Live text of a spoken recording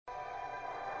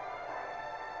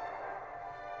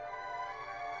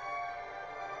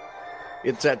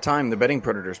It's that time, the Betting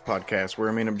Predators podcast, where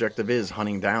our main objective is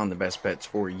hunting down the best bets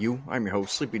for you. I'm your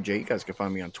host, Sleepy J. You guys can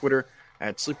find me on Twitter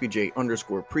at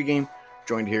SleepyJ_pregame.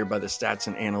 Joined here by the stats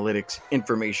and analytics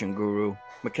information guru,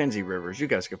 Mackenzie Rivers. You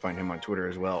guys can find him on Twitter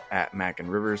as well at Mac and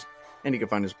Rivers. And you can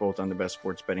find us both on the best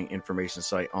sports betting information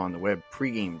site on the web,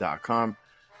 pregame.com.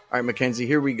 All right, Mackenzie,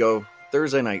 here we go.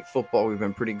 Thursday night football. We've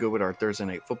been pretty good with our Thursday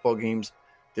night football games.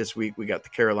 This week we got the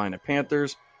Carolina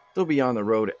Panthers. They'll be on the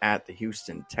road at the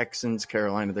Houston Texans.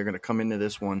 Carolina, they're going to come into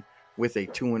this one with a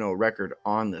 2-0 record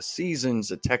on the seasons.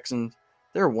 The Texans,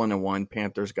 they're 1-1.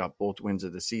 Panthers got both wins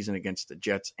of the season against the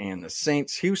Jets and the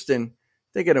Saints. Houston,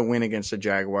 they get a win against the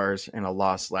Jaguars and a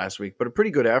loss last week, but a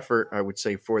pretty good effort, I would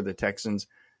say, for the Texans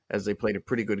as they played a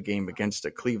pretty good game against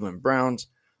the Cleveland Browns.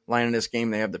 Line in this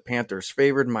game, they have the Panthers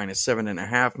favored,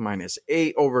 -7.5,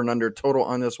 -8, over and under total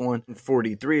on this one.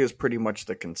 43 is pretty much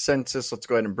the consensus. Let's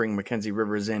go ahead and bring Mackenzie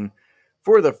Rivers in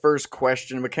for the first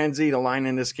question. Mackenzie, the line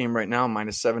in this game right now,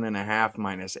 -7.5,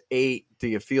 -8. Do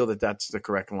you feel that that's the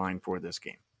correct line for this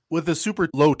game? With a super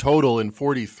low total in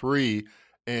 43,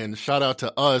 and shout out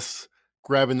to us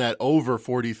grabbing that over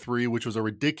 43, which was a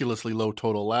ridiculously low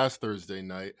total last Thursday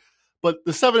night. But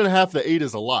the 7.5 to 8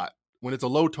 is a lot. When it's a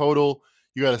low total,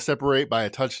 you got to separate by a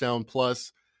touchdown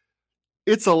plus.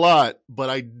 It's a lot, but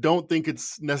I don't think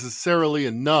it's necessarily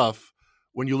enough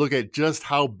when you look at just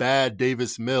how bad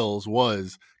Davis Mills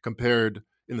was compared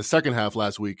in the second half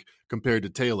last week compared to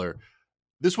Taylor.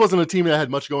 This wasn't a team that had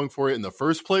much going for it in the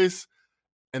first place,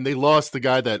 and they lost the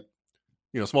guy that,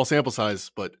 small sample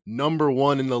size, but number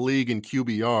one in the league in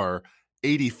QBR,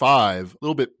 85, a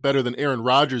little bit better than Aaron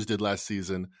Rodgers did last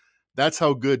season. That's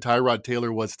how good Tyrod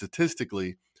Taylor was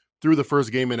statistically. Through the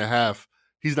first game and a half,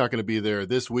 he's not going to be there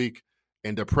this week.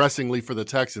 And depressingly for the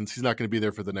Texans, he's not going to be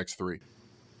there for the next three.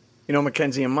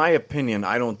 Mackenzie, in my opinion,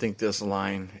 I don't think this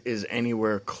line is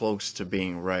anywhere close to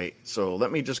being right. So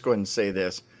let me just go ahead and say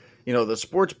this. The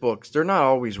sports books, they're not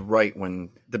always right when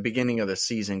the beginning of the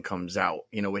season comes out.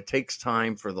 It takes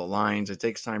time for the lines. It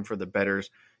takes time for the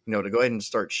bettors, to go ahead and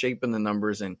start shaping the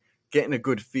numbers and getting a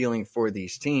good feeling for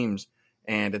these teams.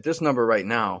 And at this number right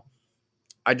now,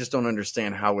 I just don't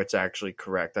understand how it's actually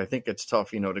correct. I think it's tough,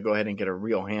 to go ahead and get a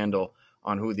real handle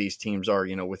on who these teams are,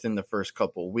 within the first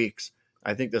couple of weeks.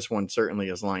 I think this one certainly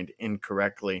is lined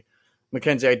incorrectly.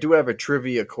 Mackenzie, I do have a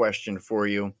trivia question for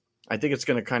you. I think it's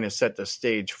going to kind of set the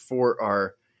stage for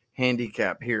our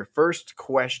handicap here. First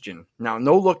question. Now,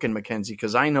 no looking, Mackenzie,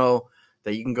 because I know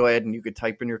that you can go ahead and you could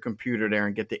type in your computer there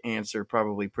and get the answer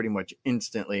probably pretty much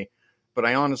instantly. But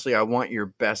I want your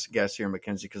best guess here,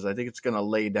 Mackenzie, because I think it's going to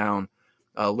lay down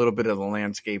a little bit of the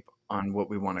landscape on what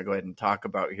we want to go ahead and talk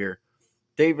about here.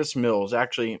 Davis Mills,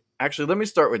 actually, let me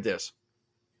start with this.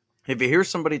 If you hear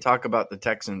somebody talk about the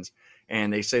Texans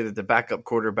and they say that the backup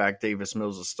quarterback Davis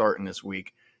Mills is starting this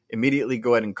week, immediately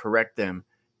go ahead and correct them.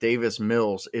 Davis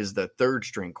Mills is the third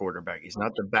string quarterback. He's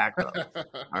not the backup.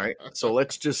 All right. So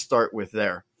let's just start with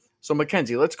there. So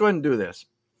Mackenzie, let's go ahead and do this.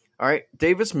 All right.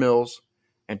 Davis Mills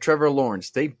and Trevor Lawrence,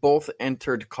 they both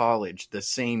entered college the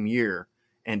same year.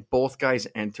 And both guys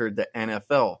entered the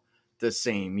NFL the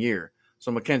same year.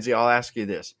 So, Mackenzie, I'll ask you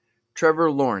this.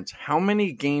 Trevor Lawrence, how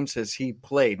many games has he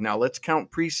played? Now, let's count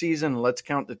preseason. Let's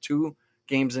count the 2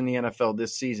 games in the NFL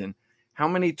this season. How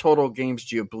many total games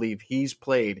do you believe he's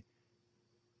played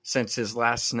since his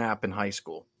last snap in high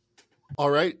school? All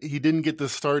right. He didn't get to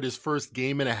start his first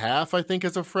game and a half, I think,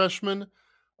 as a freshman.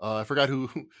 I forgot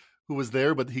who was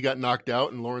there, but he got knocked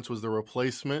out, and Lawrence was the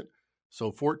replacement. So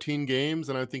 14 games,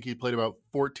 and I think he played about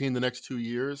 14 the next 2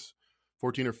 years,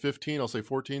 14 or 15. I'll say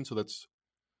 14, so that's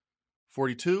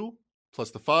 42 plus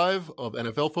the 5 of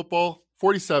NFL football.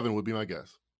 47 would be my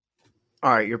guess.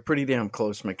 All right, you're pretty damn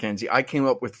close, Mackenzie. I came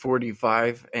up with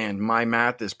 45, and my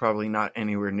math is probably not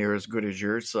anywhere near as good as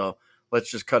yours, so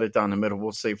let's just cut it down the middle.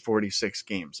 We'll say 46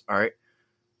 games, all right?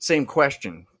 Same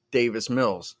question, Davis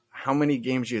Mills. How many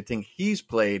games do you think he's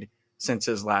played since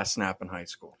his last snap in high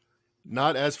school?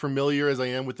 Not as familiar as I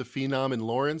am with the phenom in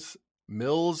Lawrence.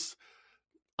 Mills,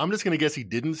 I'm just going to guess he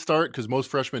didn't start because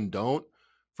most freshmen don't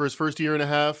for his first year and a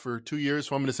half or 2 years.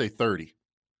 So I'm going to say 30.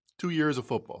 2 years of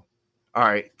football. All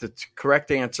right. The correct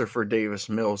answer for Davis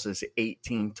Mills is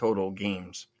 18 total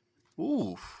games.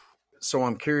 Ooh. So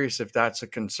I'm curious if that's a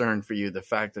concern for you, the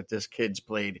fact that this kid's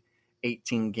played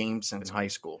 18 games since high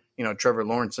school. Trevor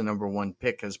Lawrence, the number 1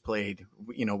 pick, has played,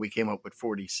 we came up with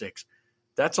 46.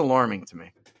 That's alarming to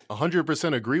me.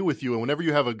 100% agree with you. And whenever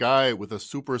you have a guy with a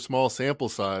super small sample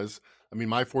size,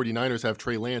 my 49ers have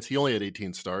Trey Lance. He only had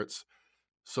 18 starts.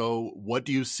 So what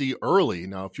do you see early?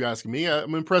 Now, if you ask me,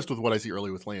 I'm impressed with what I see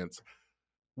early with Lance.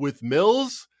 With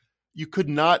Mills, you could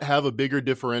not have a bigger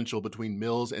differential between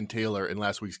Mills and Taylor in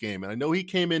last week's game. And I know he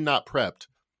came in not prepped,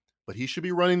 but he should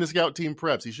be running the scout team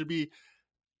preps. He should be,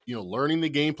 learning the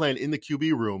game plan in the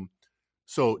QB room.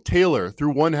 So Taylor,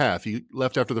 through one half, he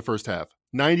left after the first half,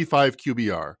 95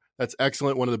 QBR. That's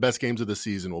excellent. One of the best games of the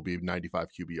season will be 95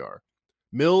 QBR.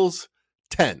 Mills,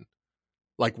 10.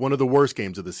 Like one of the worst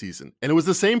games of the season. And it was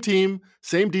the same team,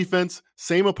 same defense,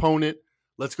 same opponent.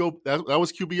 Let's go. That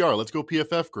was QBR. Let's go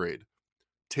PFF grade.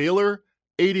 Taylor,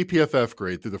 80 PFF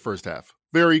grade through the first half.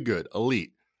 Very good.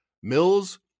 Elite.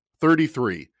 Mills,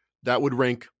 33. That would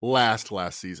rank last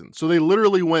season. So they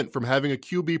literally went from having a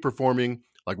QB performing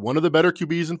like one of the better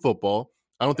QBs in football.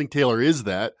 I don't think Taylor is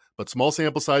that, but small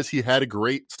sample size, he had a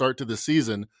great start to the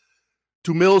season,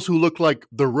 to Mills, who looked like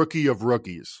the rookie of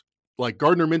rookies. Like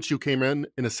Gardner Minshew came in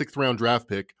a 6th round draft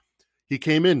pick. He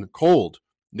came in cold.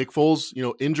 Nick Foles,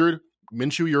 injured.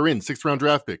 Minshew, you're in, 6th round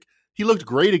draft pick. He looked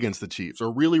great against the Chiefs,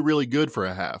 or really, really good for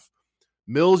a half.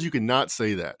 Mills, you cannot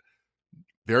say that.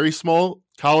 Very small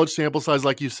college sample size,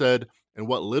 like you said, and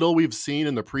what little we've seen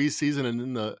in the preseason and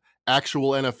in the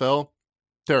actual NFL,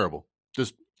 terrible.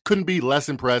 Just couldn't be less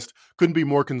impressed, couldn't be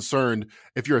more concerned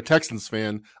if you're a Texans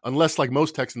fan, unless, like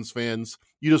most Texans fans,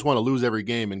 you just want to lose every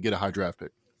game and get a high draft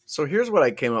pick. So here's what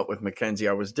I came up with, Mackenzie.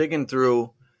 I was digging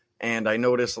through, and I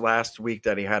noticed last week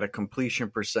that he had a completion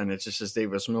percentage, just as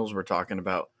Davis Mills were talking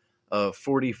about, of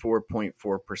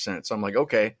 44.4%. So I'm like,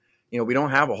 okay, we don't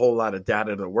have a whole lot of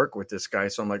data to work with this guy.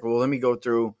 So I'm like, well, let me go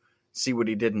through, see what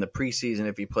he did in the preseason,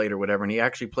 if he played or whatever. And he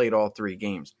actually played all 3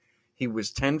 games. He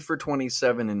was 10 for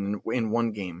 27 in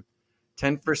one game,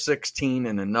 10 for 16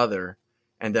 in another,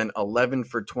 and then 11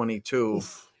 for 22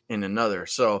 in another.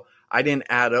 So I didn't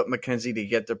add up, Mackenzie, to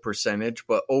get the percentage,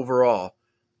 but overall,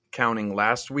 counting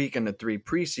last week and the 3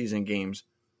 preseason games,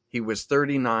 he was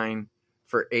 39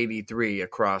 for 83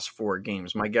 across 4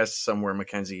 games. My guess somewhere,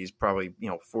 Mackenzie, he's probably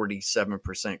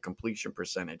 47% completion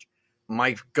percentage.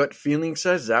 My gut feeling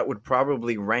says that would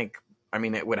probably rank. I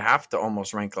mean, it would have to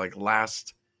almost rank like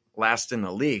last in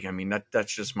the league. I mean,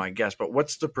 that's just my guess. But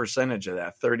what's the percentage of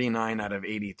that? 39 out of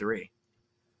 83.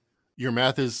 Your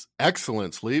math is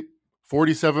excellent, Sleep.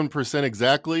 47%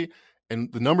 exactly.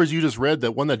 And the numbers you just read,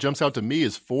 that one that jumps out to me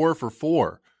is 4 for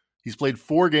 4. He's played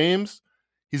 4 games.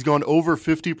 He's gone over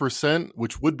 50%,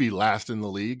 which would be last in the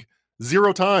league.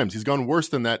 0 times. He's gone worse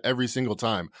than that every single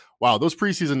time. Wow, those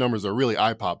preseason numbers are really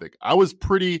eye-popping. I was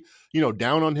pretty,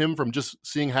 down on him from just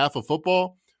seeing half of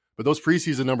football, but those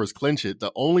preseason numbers clinch it.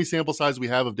 The only sample size we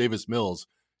have of Davis Mills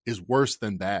is worse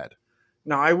than bad.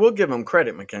 Now, I will give him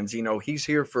credit, Mackenzie. He's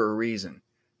here for a reason.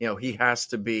 He has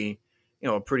to be,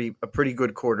 a pretty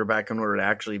good quarterback in order to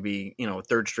actually be, a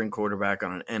third-string quarterback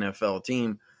on an NFL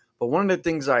team. But one of the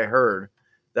things I heard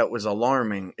that was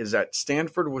alarming is that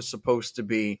Stanford was supposed to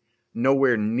be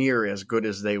nowhere near as good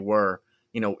as they were,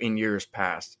 in years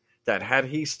past. That had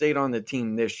he stayed on the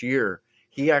team this year,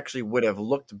 he actually would have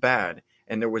looked bad,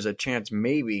 and there was a chance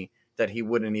maybe that he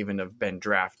wouldn't even have been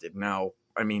drafted. Now,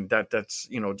 I mean, that's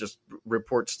just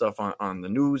report stuff on the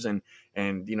news, and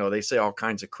they say all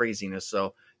kinds of craziness,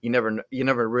 so you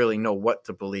never really know what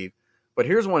to believe. But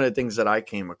here's one of the things that I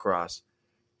came across.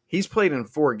 He's played in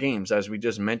 4 games, as we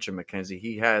just mentioned, Mackenzie.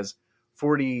 He has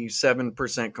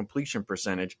 47% completion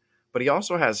percentage, but he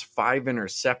also has 5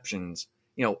 interceptions,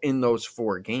 in those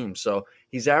 4 games. So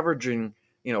he's averaging,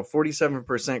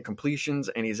 47% completions,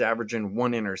 and he's averaging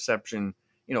 1 interception,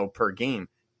 per game.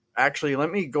 Actually,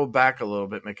 let me go back a little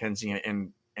bit, Mackenzie,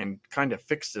 and kind of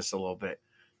fix this a little bit.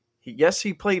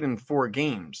 He played in 4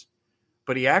 games,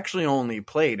 but he actually only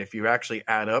played, if you actually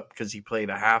add up, because he played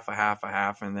a half,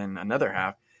 and then another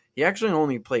half, he actually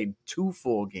only played 2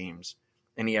 full games,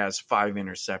 and he has 5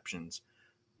 interceptions.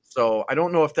 So I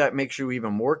don't know if that makes you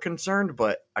even more concerned,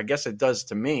 but I guess it does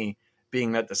to me,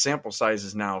 being that the sample size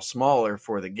is now smaller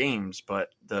for the games, but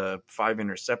the 5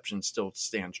 interceptions still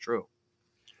stands true.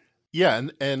 Yeah,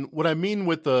 and what I mean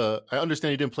with I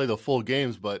understand he didn't play the full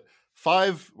games, but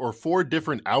 5 or 4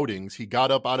 different outings, he got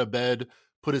up out of bed,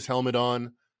 put his helmet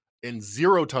on, and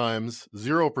 0 times,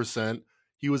 0%,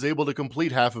 he was able to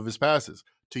complete half of his passes.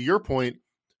 To your point,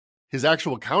 his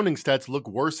actual counting stats look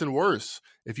worse and worse.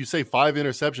 If you say 5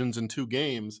 interceptions in 2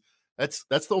 games,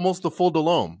 that's almost the full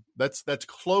Delhomme. That's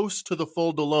close to the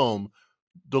full Delhomme.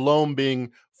 Delhomme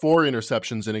being 4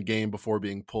 interceptions in a game before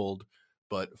being pulled,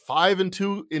 but 5 in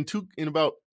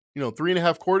about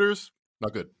 3.5 quarters,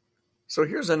 not good. So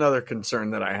here's another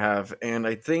concern that I have, and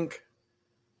I think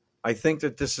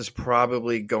that this is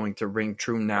probably going to ring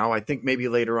true now. I think maybe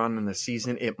later on in the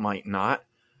season it might not.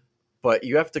 But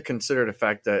you have to consider the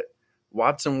fact that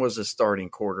Watson was a starting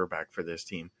quarterback for this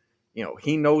team.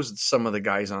 He knows some of the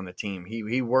guys on the team.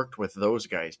 He worked with those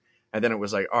guys. And then it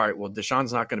was like, all right, well,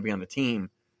 Deshaun's not going to be on the team.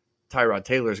 Tyrod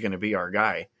Taylor is going to be our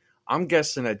guy. I'm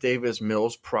guessing that Davis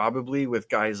Mills, probably with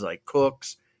guys like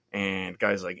Cooks and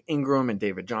guys like Ingram and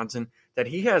David Johnson, that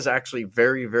he has actually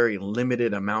very, very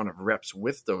limited amount of reps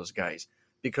with those guys,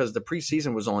 because the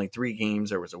preseason was only 3 games.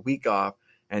 There was a week off,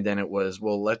 and then it was,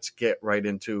 well, let's get right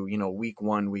into, week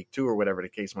 1, week 2, or whatever the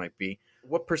case might be.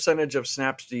 What percentage of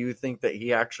snaps do you think that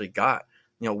he actually got,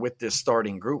 with this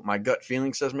starting group? My gut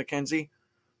feeling says, Mackenzie,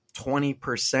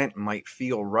 20% might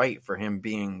feel right for him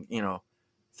being,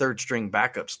 third string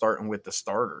backup starting with the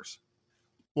starters.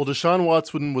 Well, Deshaun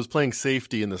Watson was playing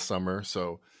safety in the summer,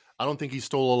 so I don't think he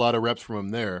stole a lot of reps from him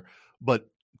there. But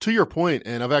to your point,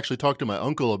 and I've actually talked to my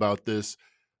uncle about this,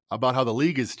 about how the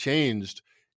league has changed.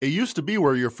 It used to be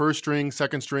where your first string,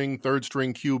 second string, third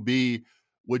string QB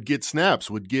would get snaps,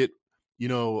 would get,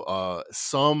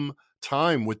 some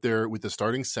time with the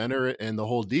starting center and the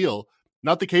whole deal.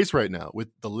 Not the case right now. With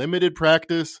the limited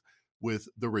practice, with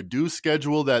the reduced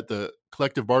schedule that the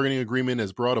collective bargaining agreement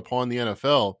has brought upon the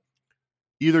NFL,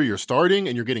 either you're starting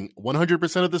and you're getting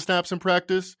 100% of the snaps in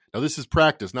practice. Now, this is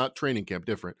practice, not training camp,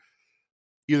 different.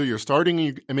 Either you're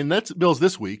starting, that's Bills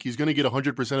this week. He's going to get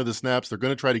 100% of the snaps. They're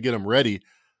going to try to get him ready,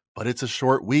 but it's a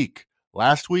short week.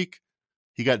 Last week,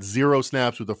 he got 0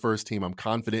 snaps with the first team. I'm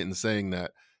confident in saying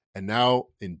that. And now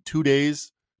in 2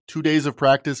 days of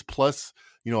practice plus,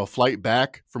 a flight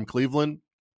back from Cleveland,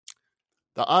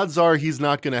 the odds are he's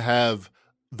not going to have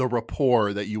the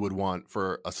rapport that you would want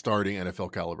for a starting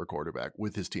NFL caliber quarterback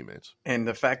with his teammates. And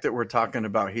the fact that we're talking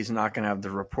about he's not going to have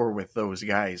the rapport with those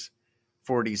guys,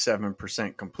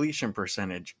 47% completion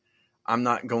percentage, I'm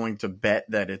not going to bet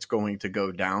that it's going to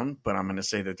go down, but I'm going to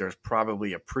say that there's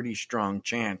probably a pretty strong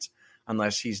chance,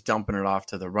 unless he's dumping it off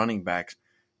to the running backs,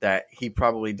 that he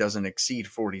probably doesn't exceed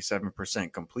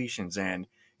 47% completions. And,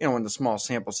 in the small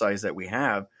sample size that we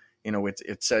have,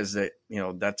 it says that,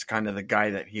 that's kind of the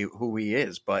guy who he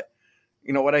is. But,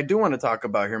 what I do want to talk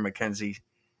about here, Mackenzie,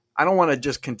 I don't want to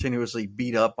just continuously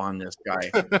beat up on this guy,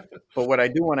 but what I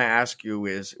do want to ask you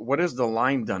is, what has the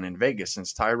line done in Vegas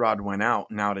since Tyrod went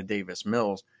out now to Davis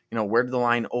Mills? Where did the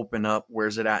line open up?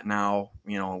 Where's it at now?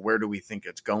 Where do we think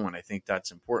it's going? I think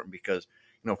that's important because,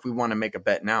 if we want to make a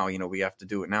bet now, we have to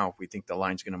do it now. If we think the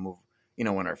line's going to move, in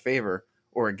our favor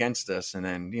or against us, and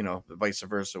then, vice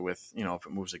versa with, if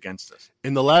it moves against us.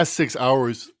 In the last 6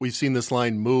 hours, we've seen this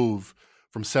line move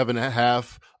from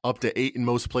 7.5 up to 8 in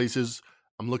most places.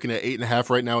 I'm looking at 8.5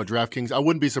 right now at DraftKings. I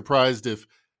wouldn't be surprised if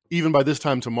even by this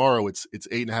time tomorrow, it's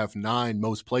 8.5, 9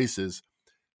 most places.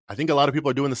 I think a lot of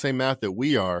people are doing the same math that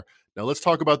we are. Now let's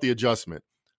talk about the adjustment.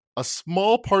 A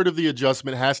small part of the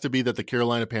adjustment has to be that the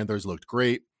Carolina Panthers looked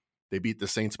great. They beat the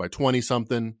Saints by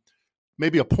 20-something.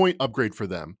 Maybe a point upgrade for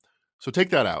them. So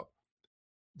take that out.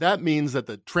 That means that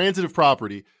the transitive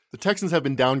property, the Texans have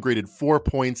been downgraded 4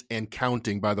 points and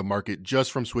counting by the market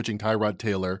just from switching Tyrod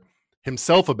Taylor,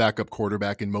 himself a backup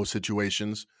quarterback in most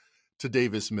situations, to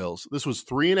Davis Mills. This was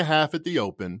 3.5 at the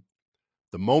open.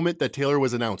 The moment that Taylor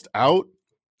was announced out,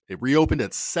 it reopened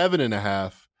at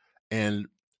 7.5. And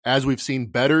as we've seen,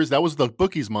 bettors, that was the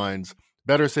bookies' minds,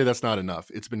 bettors say that's not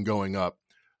enough. It's been going up.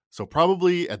 So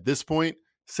probably at this point,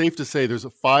 safe to say there's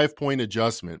a 5-point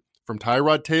adjustment from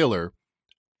Tyrod Taylor,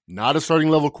 not a starting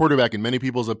level quarterback in many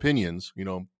people's opinions,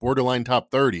 borderline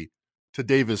top 30, to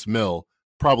Davis Mill,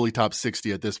 probably top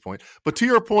 60 at this point. But to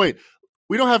your point,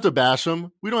 we don't have to bash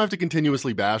him. We don't have to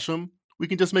continuously bash him. We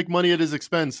can just make money at his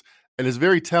expense. And it's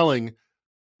very telling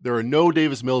there are no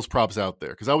Davis Mills props out there,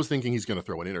 because I was thinking he's going to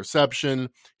throw an interception.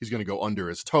 He's going to go under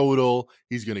his total.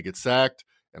 He's going to get sacked.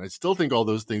 And I still think all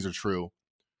those things are true,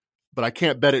 but I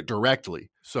can't bet it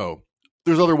directly. So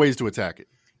there's other ways to attack it.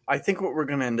 I think what we're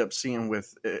going to end up seeing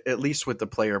with, at least with the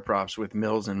player props with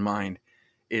Mills in mind,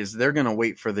 is they're going to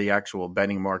wait for the actual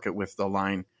betting market with the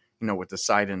line, with the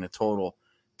side and the total,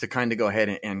 to kind of go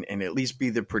ahead and at least be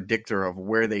the predictor of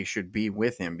where they should be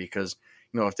with him. Because,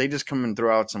 if they just come and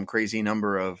throw out some crazy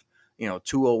number of,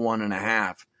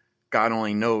 201.5, God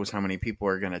only knows how many people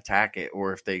are going to attack it.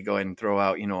 Or if they go ahead and throw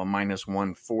out, a minus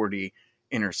 140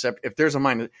 intercept.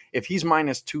 If he's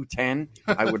minus 210,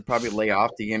 I would probably lay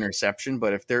off the interception.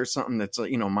 But if there's something that's,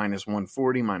 minus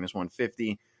 140, minus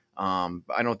 150,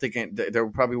 I don't think there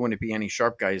probably wouldn't be any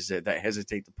sharp guys that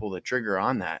hesitate to pull the trigger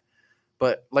on that.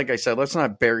 But like I said, let's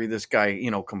not bury this guy,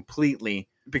 completely,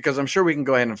 because I'm sure we can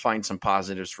go ahead and find some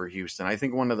positives for Houston. I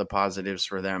think one of the positives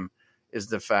for them is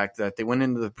the fact that they went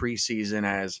into the preseason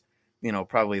as,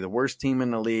 probably the worst team in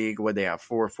the league. Would they have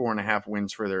 4.5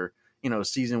 wins for their,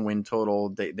 season win total?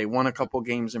 They won a couple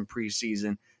games in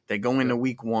preseason. They go into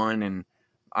week 1 and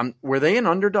Were they an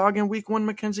underdog in week 1,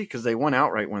 Mackenzie? Because they won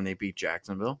outright when they beat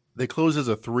Jacksonville. They closed as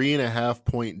a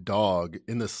 3.5-point dog.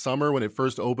 In the summer, when it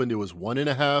first opened, it was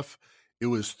 1.5. It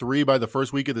was 3 by the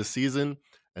first week of the season.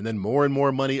 And then more and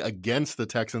more money against the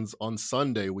Texans on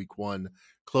Sunday, week 1.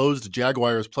 Closed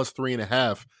Jaguars plus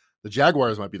 3.5. The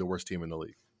Jaguars might be the worst team in the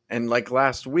league. And like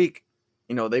last week,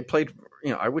 they played,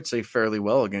 I would say fairly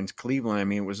well against Cleveland. I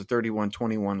mean, it was a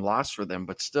 31-21 loss for them,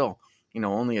 but still,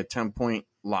 only a 10-point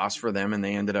loss for them, and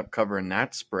they ended up covering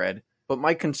that spread. But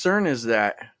my concern is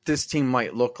that this team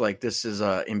might look like this is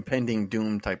a impending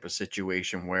doom type of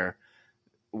situation where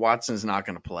Watson's not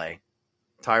going to play.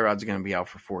 Tyrod's going to be out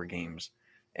for 4 games.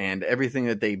 And everything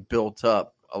that they built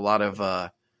up, a lot of,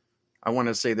 I want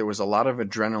to say there was a lot of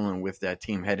adrenaline with that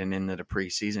team heading into the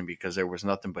preseason because there was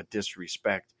nothing but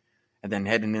disrespect. And then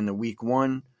heading into week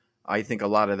 1, I think a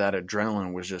lot of that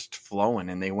adrenaline was just flowing,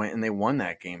 and they went and they won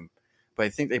that game. But I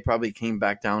think they probably came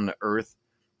back down to earth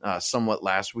somewhat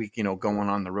last week, going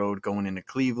on the road, going into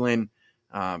Cleveland.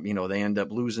 They end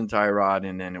up losing Tyrod,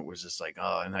 and then it was just like,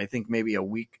 and I think maybe a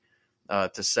week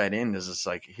to set in is just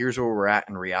like, here's where we're at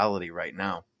in reality right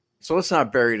now. So let's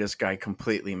not bury this guy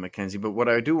completely, Mackenzie. But what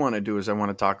I do want to do is I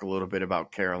want to talk a little bit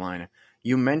about Carolina.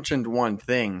 You mentioned one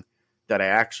thing that I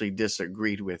actually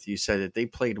disagreed with. You said that they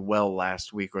played well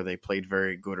last week, or they played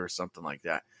very good, or something like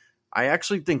that. I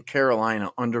actually think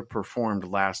Carolina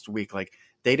underperformed last week. Like,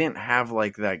 they didn't have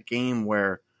like that game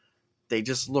where they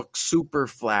just looked super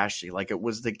flashy. Like, it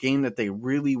was the game that they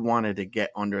really wanted to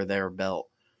get under their belt.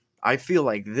 I feel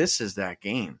like this is that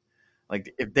game.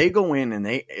 Like, if they go in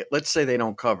and let's say they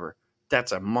don't cover,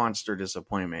 that's a monster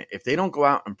disappointment. If they don't go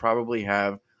out and probably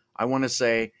have, I want to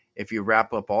say, if you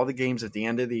wrap up all the games at the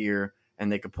end of the year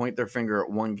and they could point their finger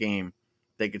at one game,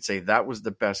 they could say that was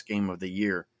the best game of the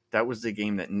year. That was the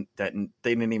game that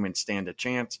they didn't even stand a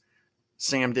chance.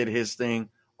 Sam did his thing.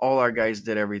 All our guys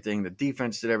did everything. The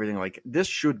defense did everything. Like, this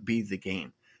should be the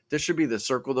game. This should be the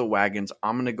circle the wagons.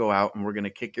 I'm going to go out and we're going to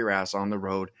kick your ass on the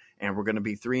road, and we're going to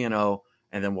be 3-0,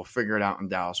 and then we'll figure it out in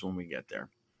Dallas when we get there.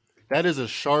 That is a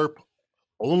sharp,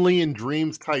 only in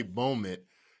dreams type moment,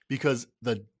 because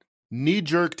the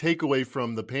knee-jerk takeaway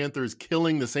from the Panthers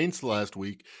killing the Saints last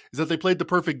week is that they played the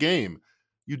perfect game.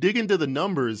 You dig into the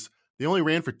numbers, they only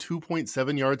ran for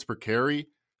 2.7 yards per carry.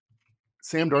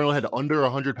 Sam Darnold had under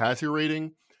 100 passer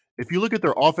rating. If you look at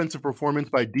their offensive performance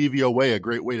by DVOA, a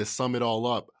great way to sum it all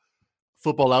up,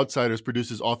 Football Outsiders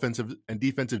produces offensive and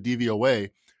defensive DVOA.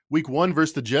 Week 1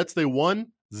 versus the Jets, they won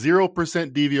 0%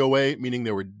 DVOA, meaning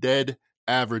they were dead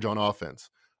average on offense.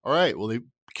 All right, well, they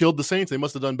killed the Saints. They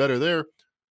must have done better there.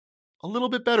 A little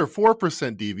bit better, 4%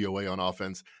 DVOA on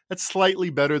offense. That's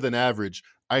slightly better than average.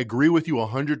 I agree with you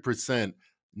 100%.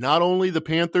 Not only the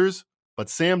Panthers, but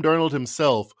Sam Darnold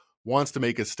himself wants to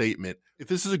make a statement. If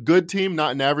this is a good team,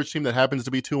 not an average team that happens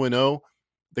to be 2-0,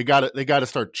 they got to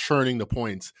start churning the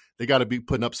points. They got to be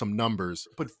putting up some numbers.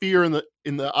 Put fear in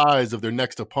the eyes of their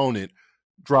next opponent.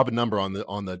 Drop a number on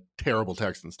the terrible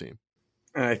Texans team.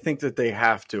 And I think that they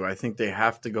have to. I think they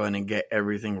have to go in and get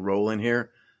everything rolling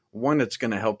here. One, it's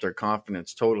going to help their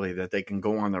confidence totally that they can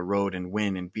go on the road and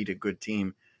win and beat a good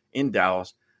team in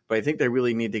Dallas. But I think they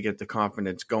really need to get the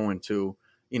confidence going to,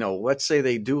 let's say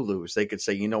they do lose. They could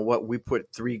say, you know what, we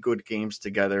put 3 good games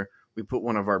together. We put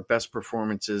one of our best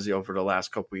performances over the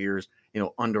last couple of years,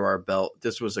 under our belt.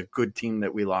 This was a good team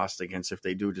that we lost against if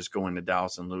they do just go into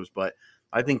Dallas and lose. But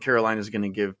I think Carolina is going to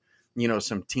give,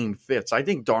 some team fits. I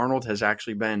think Darnold has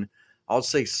actually been, I'll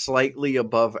say, slightly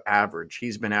above average.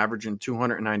 He's been averaging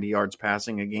 290 yards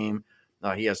passing a game.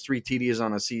 He has 3 TDs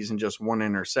on a season, just 1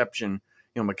 interception.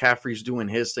 McCaffrey's doing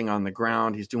his thing on the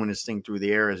ground. He's doing his thing through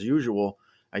the air as usual.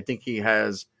 I think he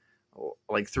has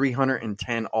like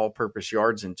 310 all-purpose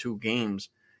yards in 2 games.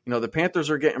 The Panthers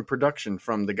are getting production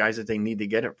from the guys that they need to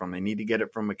get it from. They need to get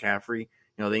it from McCaffrey.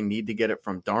 They need to get it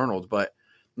from Darnold. But,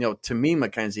 to me,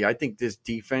 Mackenzie, I think this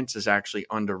defense is actually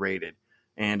underrated.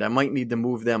 And I might need to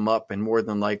move them up. And more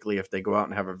than likely, if they go out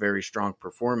and have a very strong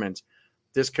performance,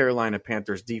 this Carolina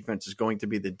Panthers defense is going to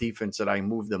be the defense that I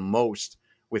move the most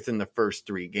within the first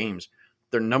 3 games.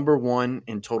 They're number 1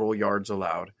 in total yards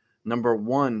allowed, number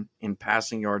 1 in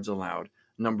passing yards allowed,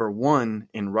 number 1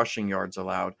 in rushing yards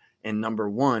allowed, and number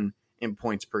 1 in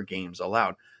points per games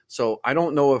allowed. So I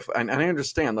don't know if, and I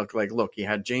understand, look, you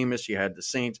had Jameis, you had the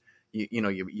Saints,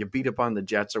 you beat up on the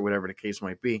Jets or whatever the case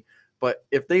might be. But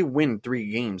if they win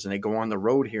 3 games and they go on the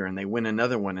road here and they win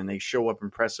another one and they show up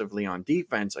impressively on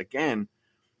defense again,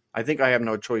 I think I have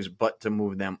no choice but to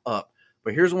move them up.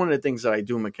 But here's one of the things that I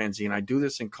do, Mackenzie, and I do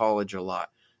this in college a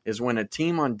lot, is when a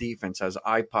team on defense has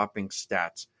eye-popping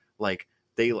stats, like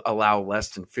they allow less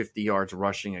than 50 yards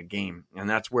rushing a game. And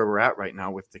that's where we're at right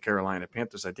now with the Carolina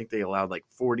Panthers. I think they allowed like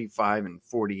 45 and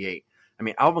 48. I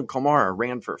mean, Alvin Kamara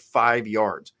ran for 5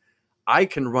 yards. I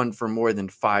can run for more than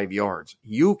 5 yards.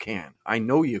 You can. I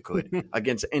know you could.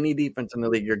 Against any defense in the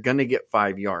league, you're going to get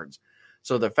 5 yards.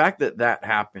 So the fact that that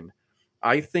happened,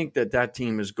 I think that that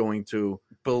team is going to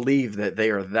believe that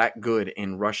they are that good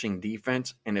in rushing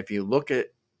defense. And if you look at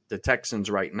the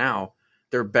Texans right now,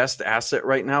 their best asset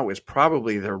right now is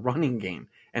probably their running game.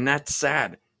 And that's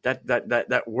sad.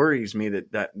 That worries me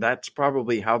that's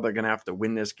probably how they're going to have to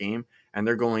win this game. And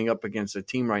they're going up against a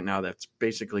team right now that's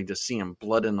basically just seeing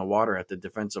blood in the water at the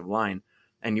defensive line.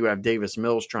 And you have Davis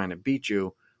Mills trying to beat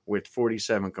you with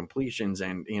 47 completions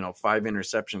and 5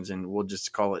 interceptions, and we'll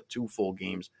just call it 2 full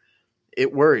games.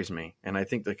 It worries me. And I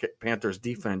think the Panthers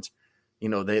defense,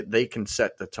 they can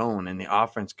set the tone, and the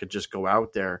offense could just go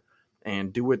out there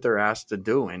and do what they're asked to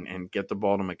do and get the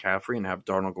ball to McCaffrey and have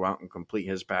Darnold go out and complete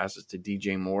his passes to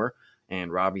DJ Moore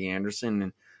and Robbie Anderson.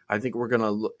 And I think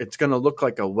it's going to look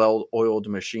like a well-oiled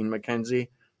machine, Mackenzie.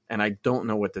 And I don't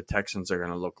know what the Texans are going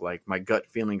to look like. My gut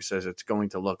feeling says it's going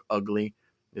to look ugly.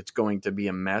 It's going to be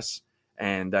a mess,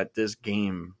 and that this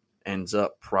game ends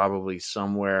up probably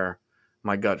somewhere.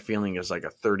 My gut feeling is like a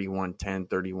 31-10,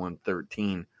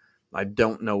 31-13. I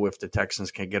don't know if the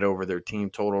Texans can get over their team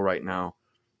total right now,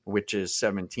 which is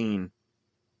 17.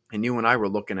 And you and I were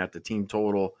looking at the team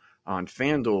total on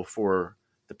FanDuel for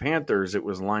the Panthers. It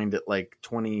was lined at like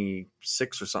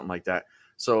 26 or something like that.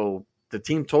 So the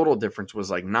team total difference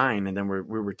was like 9, and then we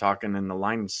were talking, and the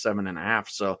line was 7.5.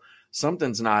 So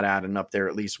something's not adding up there,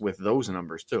 at least with those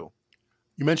numbers too.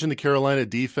 You mentioned the Carolina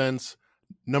defense,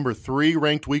 number 3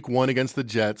 ranked week 1 against the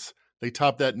Jets. They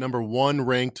topped that number 1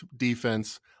 ranked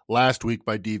defense last week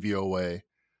by DVOA.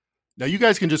 Now, you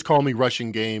guys can just call me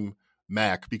rushing game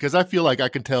Mac, because I feel like I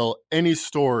can tell any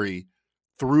story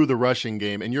through the rushing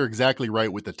game, and you're exactly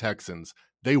right with the Texans.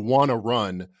 They want to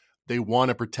run. They want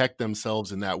to protect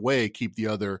themselves in that way, keep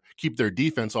their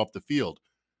defense off the field.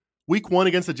 Week 1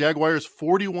 against the Jaguars,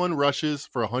 41 rushes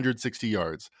for 160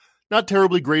 yards. Not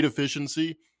terribly great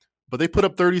efficiency, but they put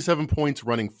up 37 points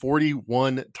running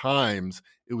 41 times.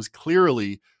 It was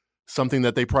clearly something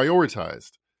that they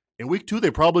prioritized. In week 2,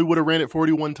 they probably would have ran it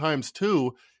 41 times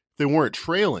too if they weren't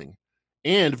trailing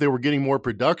and if they were getting more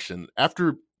production.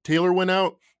 After Taylor went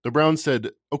out, the Browns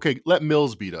said, okay, let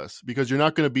Mills beat us, because you're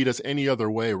not going to beat us any other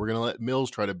way. We're going to let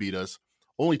Mills try to beat us.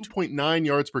 Only 2.9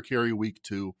 yards per carry week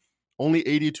 2, only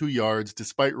 82 yards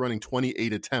despite running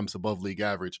 28 attempts above league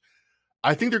average.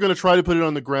 I think they're going to try to put it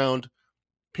on the ground.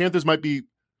 Panthers might be,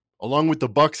 along with the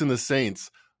Bucs and the Saints,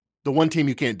 the one team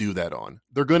you can't do that on.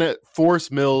 They're going to force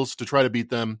Mills to try to beat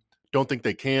them. Don't think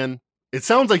they can. It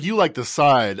sounds like you like the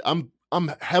side. I'm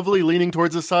heavily leaning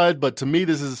towards the side, but to me,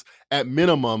 this is at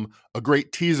minimum a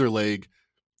great teaser leg.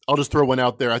 I'll just throw one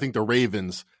out there. I think the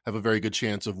Ravens have a very good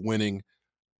chance of winning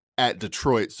at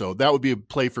Detroit. So that would be a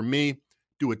play for me.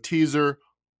 Do a teaser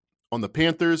on the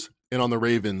Panthers and on the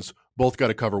Ravens. Both got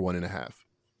to cover 1.5.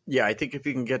 Yeah, I think if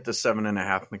you can get to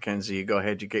 7.5, Mackenzie, you go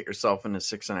ahead, you get yourself in a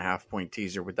 6.5 point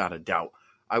teaser without a doubt.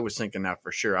 I was thinking that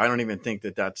for sure. I don't even think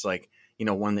that that's like,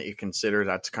 one that you consider.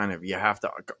 That's kind of, you have to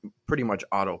pretty much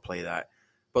auto play that.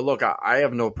 But look, I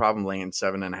have no problem laying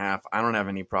 7.5. I don't have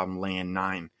any problem laying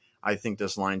 9. I think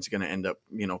this line's going to end up,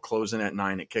 closing at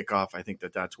 9 at kickoff. I think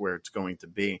that that's where it's going to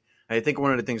be. And I think one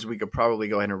of the things we could probably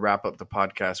go ahead and wrap up the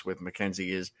podcast with,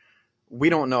 Mackenzie, is we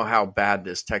don't know how bad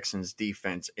this Texans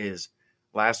defense is.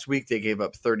 Last week, they gave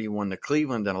up 31 to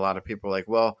Cleveland, and a lot of people are like,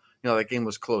 well, that game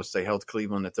was close. They held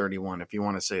Cleveland to 31, if you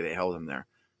want to say they held them there.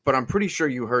 But I'm pretty sure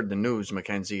you heard the news,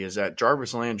 Mackenzie, is that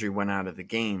Jarvis Landry went out of the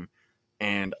game,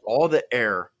 and all the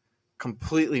air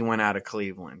completely went out of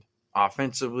Cleveland.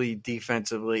 Offensively,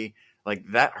 defensively, like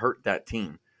that hurt that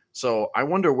team. So I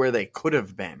wonder where they could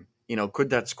have been.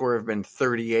 Could that score have been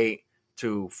 38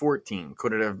 to 14?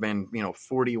 Could it have been,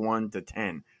 41 to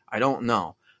 10? I don't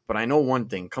know. But I know one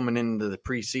thing, coming into the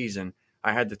preseason,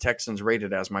 I had the Texans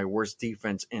rated as my worst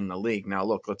defense in the league. Now,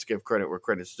 look, let's give credit where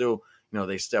credit's due.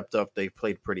 They stepped up. They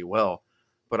played pretty well.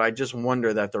 But I just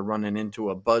wonder that they're running into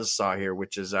a buzzsaw here,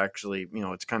 which is actually,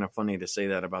 it's kind of funny to say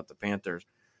that about the Panthers.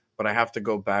 But I have to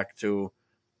go back to,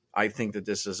 I think that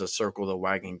this is a circle the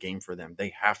wagon game for them.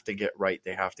 They have to get right.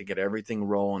 They have to get everything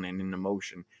rolling and in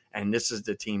motion. And this is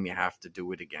the team you have to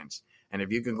do it against. And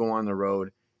if you can go on the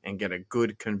road and get a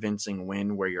good convincing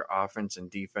win where your offense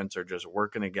and defense are just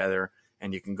working together,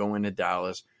 and you can go into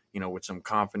Dallas, with some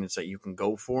confidence that you can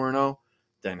go 4-0,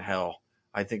 then hell,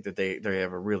 I think that they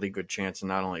have a really good chance to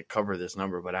not only cover this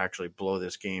number, but actually blow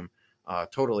this game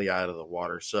totally out of the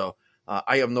water. So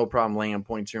I have no problem laying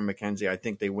points here, Mackenzie. I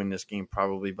think they win this game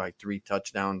probably by 3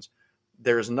 touchdowns.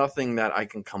 There's nothing that I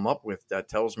can come up with that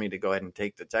tells me to go ahead and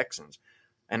take the Texans.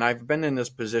 And I've been in this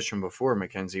position before,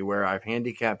 Mackenzie, where I've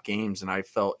handicapped games and I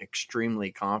felt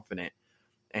extremely confident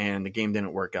and the game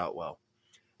didn't work out well.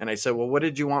 And I said, well, what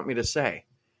did you want me to say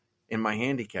in my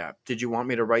handicap? Did you want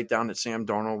me to write down that Sam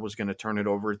Darnold was going to turn it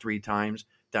over 3 times,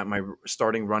 that my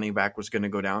starting running back was going to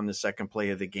go down the second play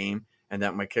of the game, and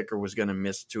that my kicker was going to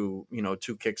miss 2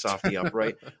 kicks off the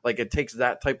upright? Like, it takes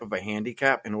that type of a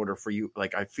handicap in order for you.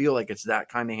 Like, I feel like it's that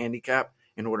kind of handicap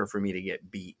in order for me to get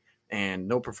beat. And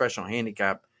no professional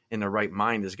handicap in their right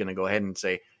mind is going to go ahead and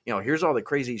say, here's all the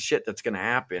crazy shit that's going to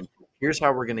happen. Here's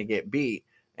how we're going to get beat.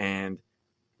 And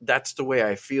that's the way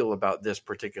I feel about this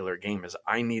particular game is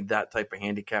I need that type of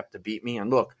handicap to beat me. And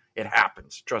look, it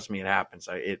happens. Trust me, it happens.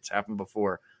 It's happened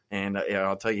before. And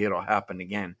I'll tell you, it'll happen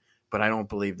again. But I don't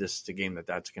believe this is the game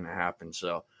that's going to happen.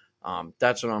 So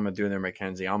that's what I'm going to do there,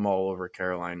 Mackenzie. I'm all over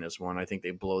Carolina this one. I think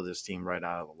they blow this team right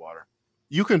out of the water.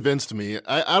 You convinced me.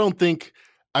 I don't think –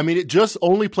 it just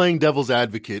only playing devil's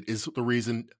advocate is the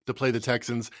reason to play the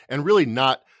Texans and really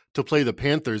not to play the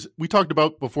Panthers. We talked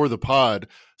about before the pod,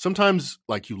 sometimes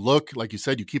like you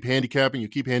said, you keep handicapping,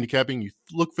 you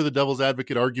look for the devil's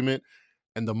advocate argument,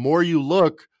 and the more you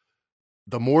look,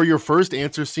 the more your first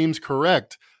answer seems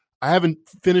correct. I haven't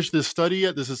finished this study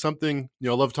yet. This is something, I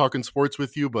love talking sports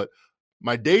with you, but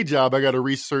my day job, I got to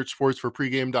research sports for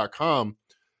pregame.com.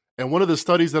 And one of the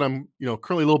studies that I'm,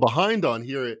 currently a little behind on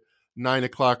here at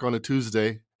 9:00 on a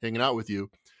Tuesday, hanging out with you,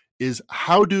 is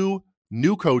how do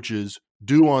new coaches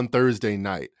do on Thursday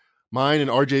night? Mine and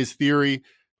RJ's theory,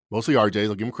 mostly RJ's,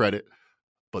 I'll give him credit,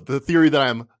 but the theory that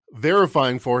I'm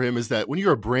verifying for him is that when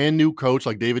you're a brand new coach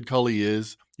like David Culley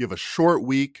is, you have a short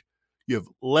week, you have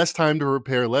less time to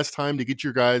prepare, less time to get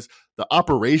your guys, the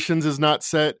operations is not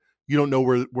set, you don't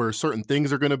know where certain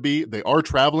things are going to be. They are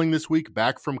traveling this week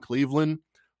back from Cleveland,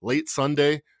 late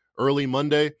Sunday, early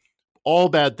Monday. All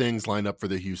bad things line up for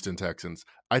the Houston Texans.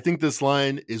 I think this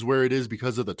line is where it is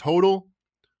because of the total,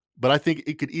 but I think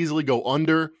it could easily go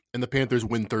under and the Panthers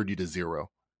win 30-0.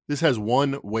 This has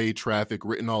one-way traffic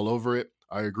written all over it.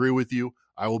 I agree with you.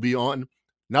 I will be on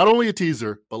not only a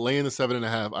teaser, but laying the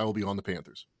 7.5. I will be on the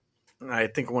Panthers. I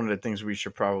think one of the things we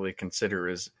should probably consider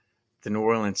is the New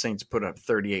Orleans Saints put up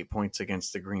 38 points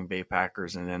against the Green Bay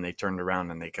Packers, and then they turned around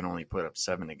and they can only put up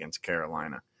 7 against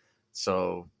Carolina.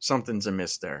 So something's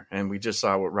amiss there. And we just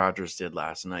saw what Rodgers did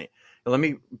last night. Now, let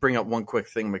me bring up one quick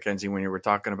thing, Mackenzie, when you were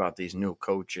talking about these new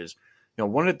coaches.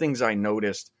 One of the things I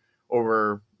noticed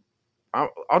over,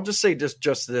 I'll just say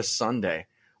just this Sunday,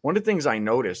 one of the things I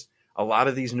noticed, a lot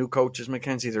of these new coaches,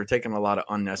 Mackenzie, they're taking a lot of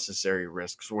unnecessary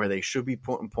risks where they should be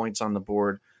putting points on the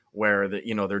board, where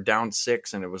they're down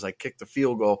 6 and it was like kick the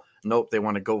field goal. Nope, they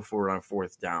want to go for it on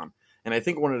 4th down. And I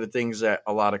think one of the things that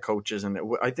a lot of coaches, and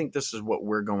I think this is what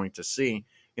we're going to see,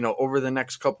 over the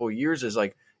next couple of years is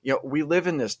like, we live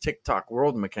in this TikTok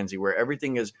world, Mackenzie, where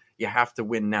everything is, you have to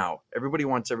win now. Everybody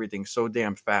wants everything so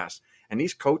damn fast. And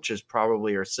these coaches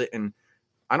probably are sitting,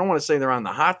 I don't want to say they're on the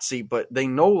hot seat, but they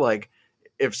know like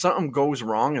if something goes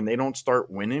wrong and they don't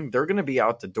start winning, they're going to be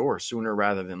out the door sooner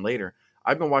rather than later.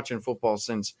 I've been watching football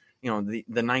since, the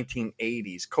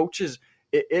 1980s. Coaches,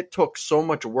 it took so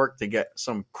much work to get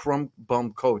some crumb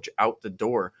bum coach out the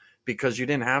door because you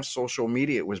didn't have social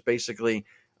media. It was basically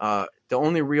the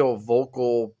only real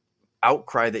vocal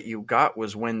outcry that you got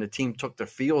was when the team took the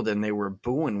field and they were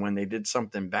booing when they did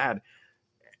something bad.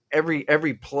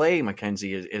 Every play,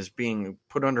 Mackenzie, is being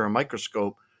put under a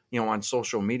microscope, on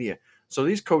social media. So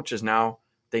these coaches now,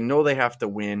 they know they have to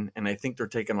win, and I think they're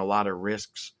taking a lot of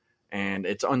risks, and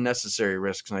it's unnecessary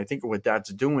risks. And I think what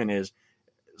that's doing is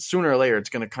sooner or later, it's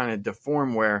going to kind of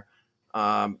deform where,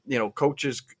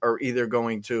 coaches are either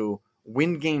going to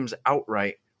win games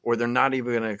outright or they're not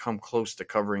even going to come close to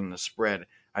covering the spread.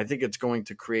 I think it's going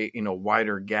to create,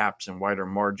 wider gaps and wider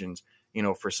margins,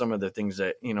 for some of the things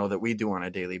that, that we do on a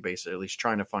daily basis, at least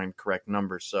trying to find correct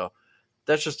numbers. So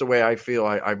that's just the way I feel.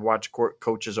 I've watched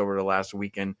coaches over the last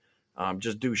weekend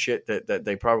just do shit that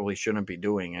they probably shouldn't be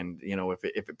doing. And,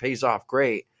 if it pays off,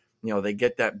 great. They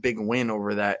get that big win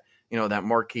over that, that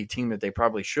marquee team that they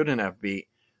probably shouldn't have beat.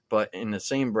 But in the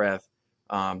same breath,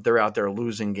 they're out there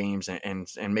losing games and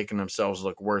making themselves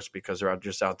look worse because they're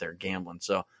just out there gambling.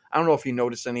 So I don't know if you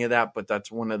noticed any of that, but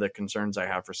that's one of the concerns I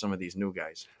have for some of these new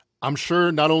guys. I'm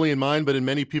sure not only in mine, but in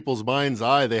many people's mind's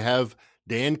eye, they have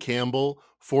Dan Campbell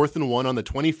 4th and 1 on the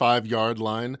 25-yard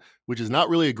line, which is not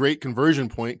really a great conversion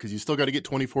point because you still got to get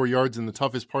 24 yards in the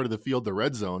toughest part of the field, the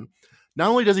red zone. Not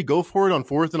only does he go for it on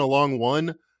 4th and a long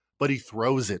 1, but he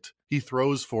throws it. he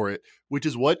throws for it, which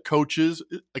is what coaches,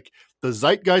 like the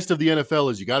zeitgeist of the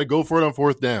NFL is you got to go for it on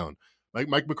fourth down. Like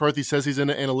Mike McCarthy says he's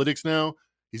into analytics now.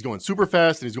 He's going super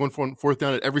fast and he's going for fourth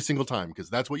down at every single time because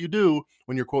that's what you do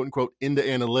when you're quote unquote into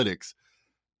analytics.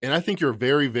 And I think you're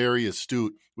very, very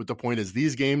astute with the point is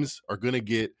these games are going to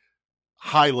get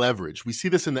high leverage. We see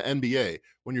this in the NBA.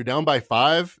 When you're down by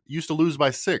 5, you used to lose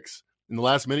by 6. In the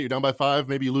last minute, you're down by 5,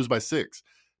 maybe you lose by 6.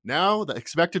 Now, the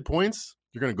expected points,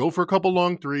 you're going to go for a couple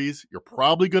long threes. You're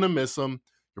probably going to miss them.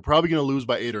 You're probably going to lose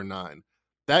by 8 or 9.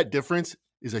 That difference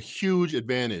is a huge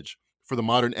advantage for the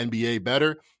modern NBA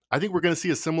bettor. I think we're going to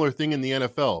see a similar thing in the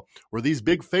NFL where these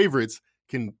big favorites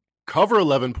can cover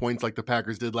 11 points like the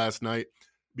Packers did last night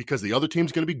because the other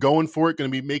team's going to be going for it, going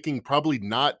to be making probably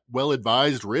not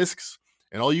well-advised risks.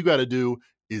 And all you got to do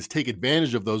is take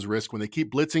advantage of those risks. When they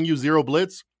keep blitzing you, zero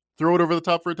blitz, throw it over the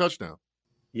top for a touchdown.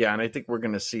 Yeah, and I think we're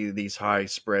going to see these high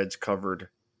spreads covered,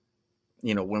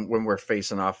 when we're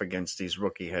facing off against these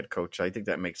rookie head coach. I think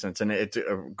that makes sense. And it's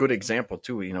a good example,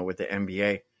 too, with the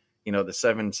NBA, the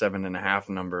 7.5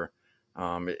 number.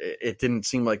 It didn't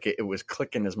seem like it was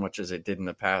clicking as much as it did in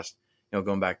the past,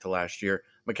 going back to last year.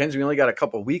 Mackenzie, we only got a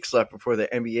couple weeks left before the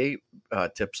NBA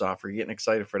tips off. Are you getting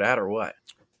excited for that or what?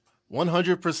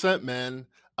 100%, man.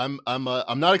 I'm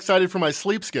not excited for my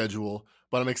sleep schedule,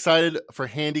 but I'm excited for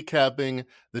handicapping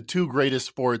the two greatest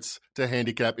sports to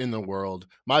handicap in the world.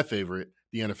 My favorite,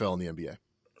 the NFL and the NBA.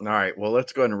 All right, well,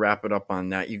 let's go ahead and wrap it up on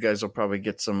that. You guys will probably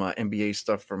get some NBA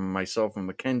stuff from myself and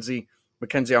Mackenzie.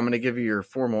 Mackenzie, I'm going to give you your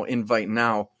formal invite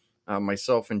now.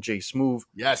 Myself and Jay Smoove.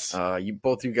 Yes.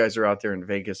 Both of you guys are out there in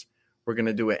Vegas. We're going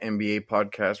to do an NBA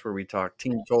podcast where we talk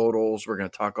team totals. We're going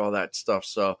to talk all that stuff.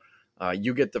 So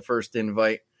you get the first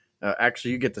invite.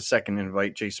 Actually, you get the second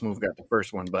invite. Jay Smoove got the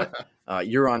first one, but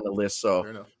you're on the list.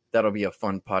 So that'll be a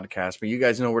fun podcast. But you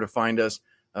guys know where to find us.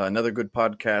 Another good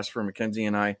podcast for Mackenzie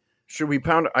and I. Should we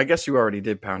pound? I guess you already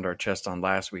did pound our chest on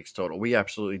last week's total. We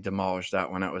absolutely demolished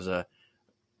that one.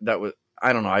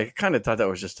 I don't know. I kind of thought that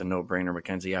was just a no-brainer,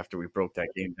 Mackenzie, after we broke that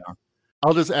game down.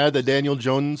 I'll just add that Daniel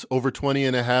Jones over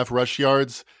 20.5 rush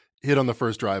yards hit on the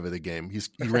first drive of the game. He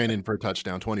ran in for a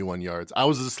touchdown, 21 yards. I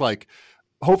was just like,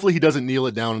 hopefully he doesn't kneel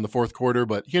it down in the fourth quarter,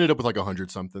 but he ended up with like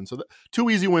 100-something. So 2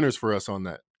 easy winners for us on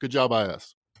that. Good job by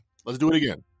us. Let's do it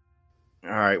again. All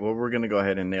right. Well, we're going to go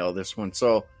ahead and nail this one.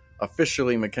 So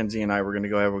officially, Mackenzie and I, we're going to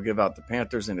go ahead. We'll give out the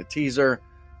Panthers in a teaser.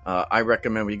 I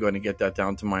recommend we go ahead and get that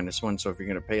down to -1. So if you're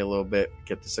going to pay a little bit,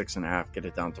 get the 6.5, get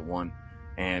it down to 1.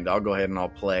 And I'll go ahead and I'll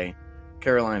play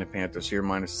Carolina Panthers here,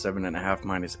 -7.5,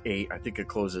 -8. I think it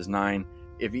closes 9.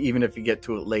 Even if you get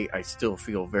to it late, I still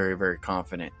feel very, very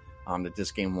confident that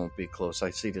this game won't be close.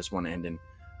 I see this one ending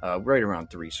right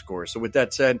around 3 scores. So with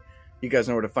that said, you guys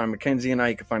know where to find Mackenzie and I.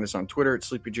 You can find us on Twitter at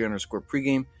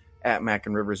 @SleepyJ_pregame, at Mac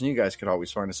and Rivers. And you guys could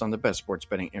always find us on the best sports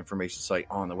betting information site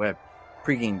on the web,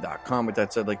 pregame.com. With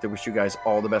that said, I'd like to wish you guys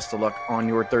all the best of luck on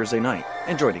your Thursday night.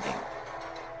 Enjoy the game.